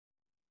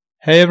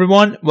Hey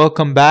everyone,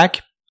 welcome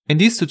back. In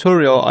this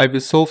tutorial, I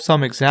will solve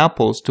some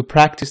examples to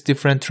practice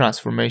different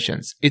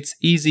transformations. It's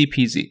easy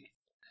peasy.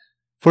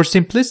 For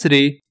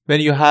simplicity,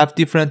 when you have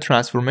different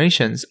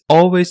transformations,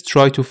 always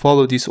try to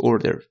follow this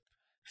order.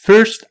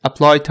 First,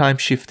 apply time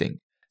shifting.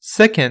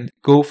 Second,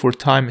 go for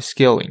time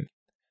scaling.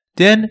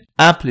 Then,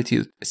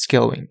 amplitude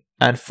scaling.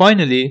 And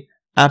finally,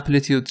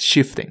 amplitude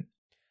shifting.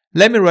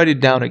 Let me write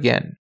it down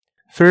again.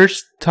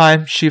 First,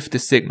 time shift the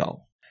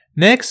signal.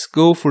 Next,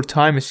 go for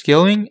time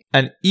scaling,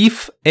 and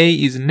if A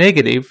is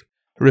negative,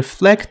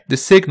 reflect the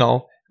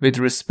signal with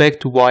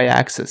respect to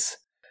y-axis.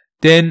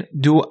 Then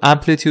do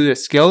amplitude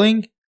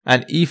scaling,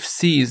 and if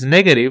C is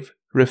negative,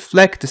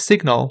 reflect the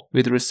signal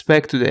with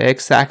respect to the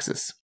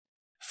x-axis.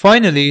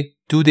 Finally,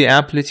 do the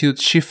amplitude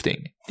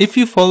shifting. If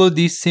you follow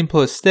these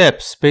simple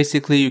steps,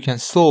 basically you can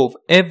solve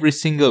every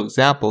single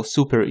example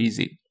super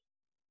easy.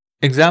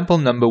 Example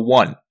number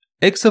 1.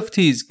 X of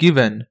t is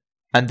given,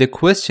 and the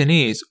question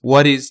is,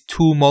 what is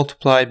 2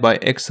 multiplied by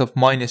x of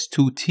minus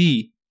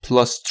 2t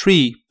plus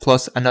 3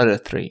 plus another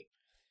 3?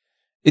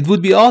 It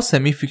would be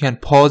awesome if you can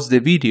pause the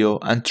video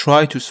and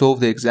try to solve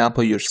the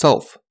example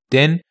yourself.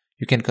 Then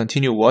you can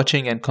continue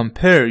watching and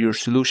compare your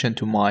solution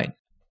to mine.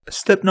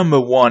 Step number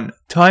 1.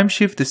 Time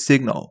shift the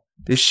signal.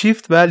 The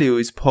shift value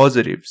is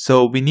positive,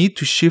 so we need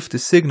to shift the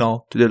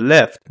signal to the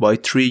left by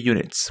 3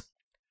 units.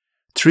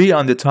 3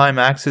 on the time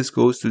axis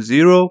goes to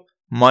 0,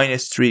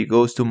 minus 3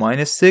 goes to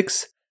minus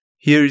 6.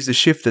 Here is the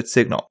shifted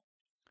signal.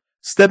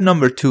 Step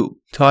number 2.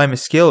 Time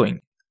scaling.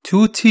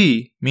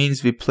 2t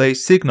means we play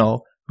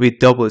signal with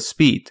double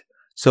speed,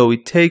 so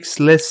it takes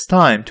less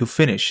time to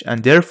finish,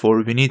 and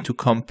therefore we need to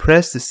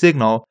compress the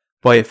signal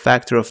by a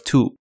factor of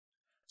 2.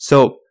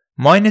 So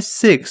minus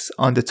 6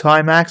 on the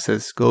time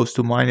axis goes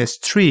to minus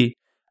 3,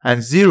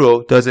 and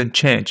 0 doesn't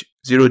change.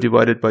 0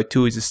 divided by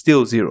 2 is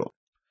still 0.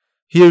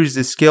 Here is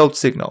the scaled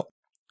signal.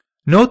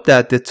 Note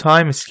that the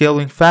time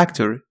scaling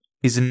factor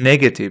is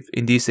negative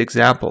in this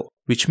example,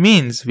 which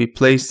means we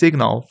play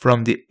signal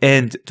from the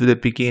end to the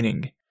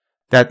beginning.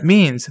 That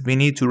means we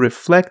need to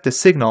reflect the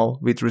signal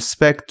with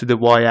respect to the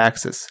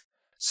y-axis.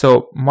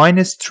 So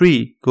minus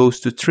 3 goes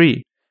to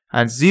 3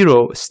 and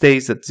 0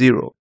 stays at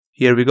 0.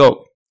 Here we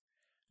go.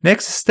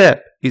 Next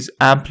step is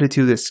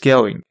amplitude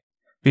scaling.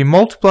 We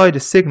multiply the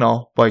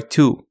signal by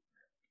 2.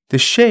 The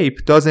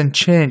shape doesn't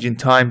change in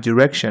time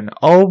direction.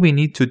 All we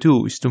need to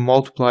do is to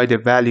multiply the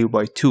value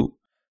by 2.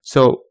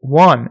 So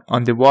 1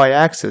 on the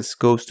y-axis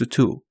goes to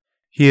 2.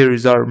 Here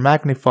is our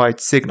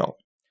magnified signal.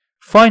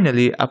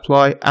 Finally,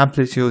 apply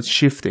amplitude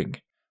shifting.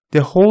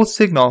 The whole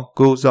signal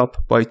goes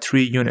up by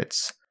 3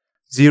 units.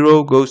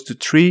 0 goes to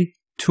 3,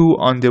 2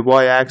 on the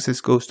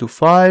y-axis goes to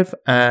 5,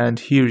 and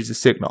here is the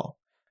signal.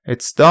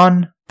 It's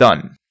done.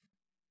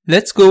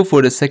 Let's go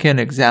for the second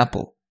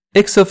example.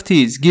 X of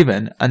t is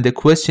given, and the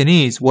question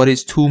is, what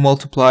is 2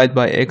 multiplied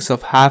by x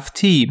of half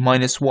t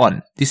minus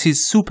 1? This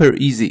is super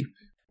easy.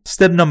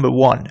 Step number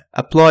 1.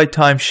 Apply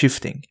time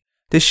shifting.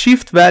 The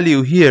shift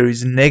value here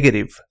is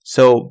negative,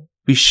 so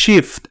we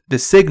shift the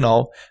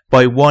signal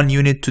by 1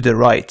 unit to the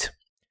right.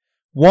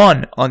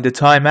 1 on the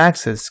time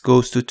axis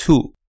goes to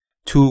 2,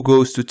 2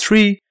 goes to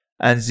 3,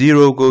 and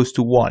 0 goes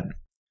to 1.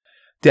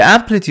 The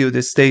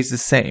amplitude stays the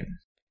same.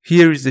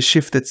 Here is the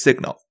shifted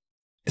signal.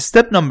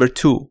 Step number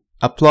 2.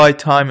 Apply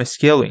time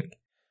scaling.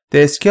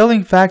 The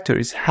scaling factor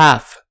is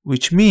half,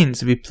 which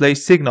means we play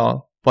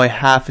signal by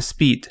half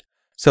speed.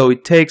 So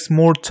it takes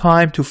more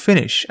time to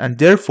finish, and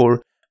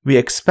therefore we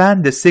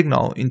expand the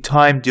signal in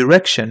time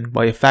direction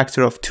by a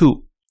factor of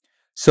 2.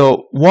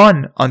 So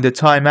 1 on the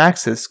time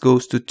axis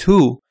goes to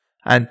 2,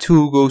 and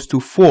 2 goes to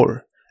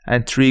 4,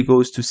 and 3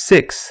 goes to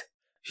 6.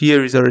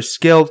 Here is our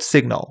scaled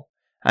signal.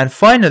 And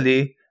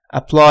finally,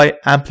 apply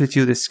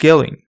amplitude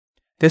scaling.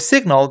 The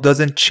signal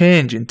doesn't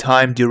change in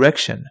time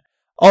direction.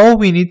 All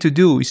we need to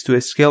do is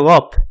to scale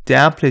up the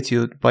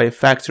amplitude by a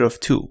factor of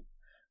 2.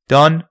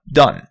 Done.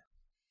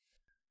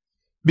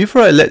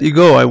 Before I let you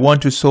go, I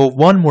want to solve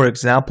one more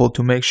example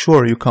to make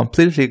sure you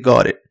completely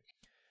got it.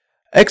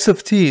 X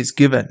of t is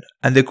given,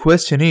 and the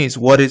question is,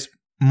 what is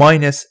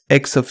minus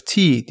x of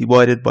t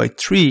divided by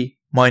 3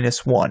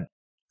 minus 1?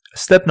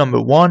 Step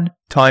number 1,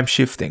 time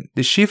shifting.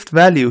 The shift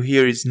value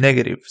here is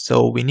negative,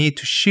 so we need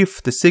to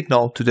shift the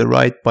signal to the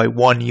right by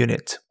 1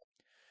 unit.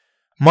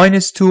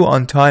 Minus 2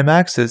 on time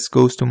axis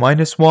goes to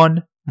minus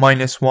 1,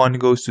 minus 1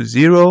 goes to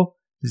 0,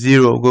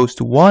 0 goes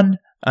to 1,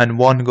 and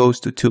 1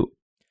 goes to 2.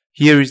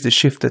 Here is the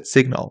shifted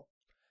signal.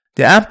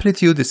 The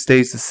amplitude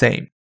stays the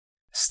same.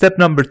 Step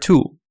number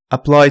 2.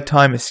 Apply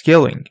time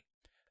scaling.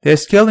 The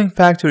scaling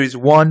factor is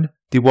 1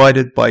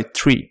 divided by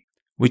 3,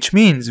 which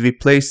means we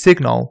play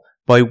signal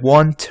by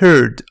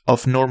 1/3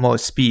 of normal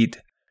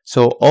speed.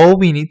 So all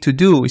we need to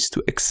do is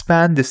to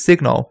expand the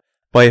signal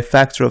by a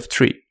factor of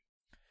 3.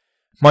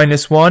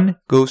 Minus 1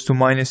 goes to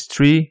minus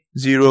 3,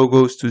 0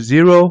 goes to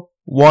 0,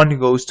 1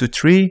 goes to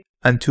 3,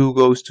 and 2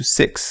 goes to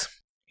 6.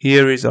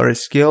 Here is our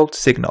scaled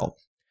signal.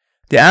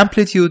 The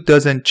amplitude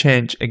doesn't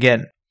change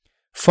again.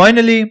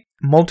 Finally,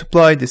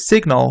 multiply the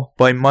signal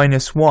by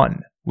minus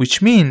 1,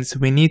 which means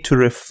we need to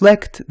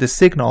reflect the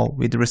signal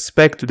with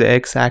respect to the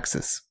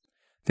x-axis.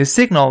 the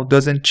signal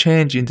doesn't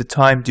change in the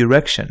time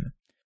direction.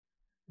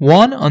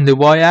 1 on the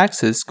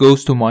y-axis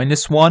goes to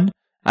 -1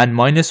 and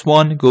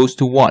 -1 goes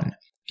to 1.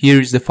 Here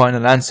is the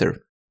final answer.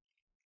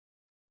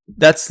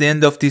 That's the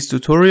end of this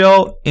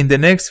tutorial. In the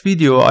next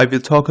video, I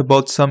will talk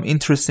about some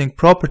interesting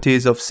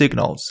properties of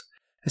signals.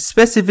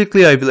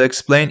 Specifically, I will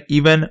explain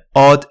even,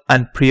 odd,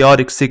 and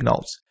periodic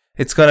signals.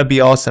 It's gonna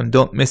be awesome,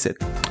 don't miss it.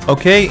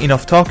 Okay,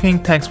 enough talking.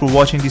 Thanks for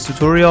watching this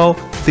tutorial.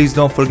 Please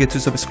don't forget to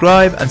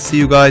subscribe and see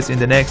you guys in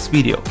the next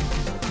video.